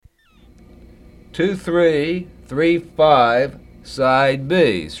2335, side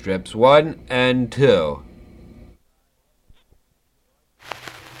B, strips 1 and 2.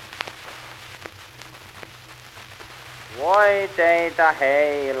 Voi teitä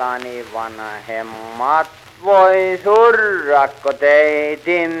heilani vanhemmat, voi surrakko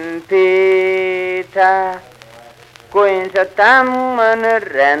teitin pitää. Kuin se tämmönen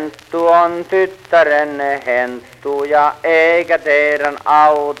renttu on tyttärenne henttu ja eikä teidän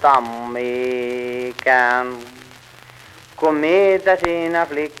auta mikään. Kun mitä siinä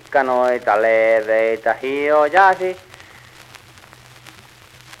flikka noita leveitä hiojasi.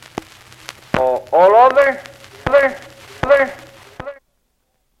 All over.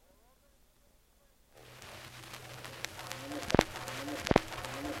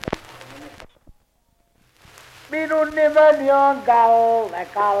 Minun nimeni on Kalle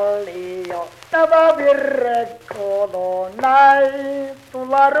Kallio, tämä virre kolonai.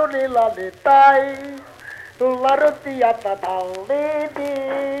 Tulla runillani tai, tulla ruttiatta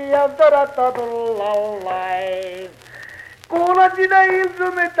tallini ja toratta tulla lai. Kuulla sinä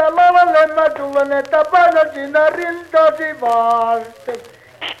ilsu, mitä lavalle mä tulen, että paina sinä rintasi vasten.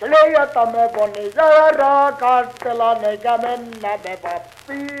 Leijata me poni saaraa kastelan, eikä mennä me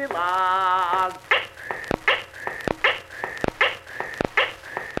pappilaan.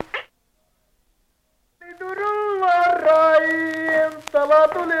 Turulla raimtala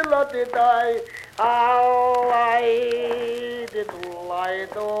tulilla titai, allai titullai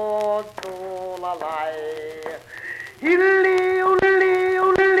tuulalai. Hilli ulli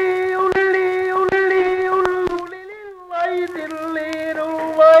ulli ulli ulli ulli lillai tilli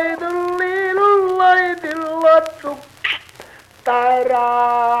lullai tulli lullai tillattu.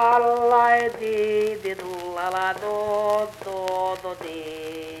 Tairallai titullala tuutuututi.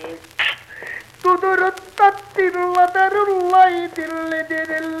 Tuturuttatilla tarullai tilli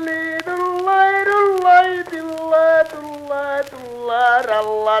tilli tullai rullai tilla tulla tulla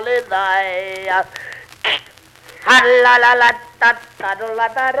rallali daia. Hallala tattarulla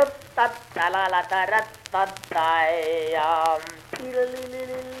taruttatalala tarattataia. Tilli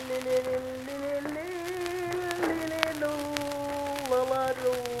lullala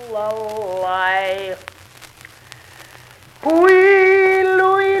rullai.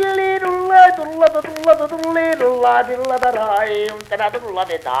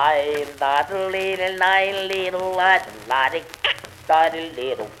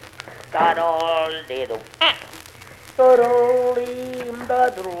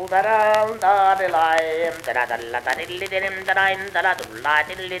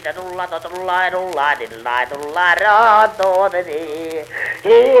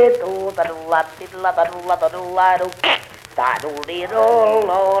 Tadulli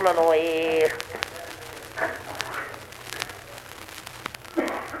rollololoi.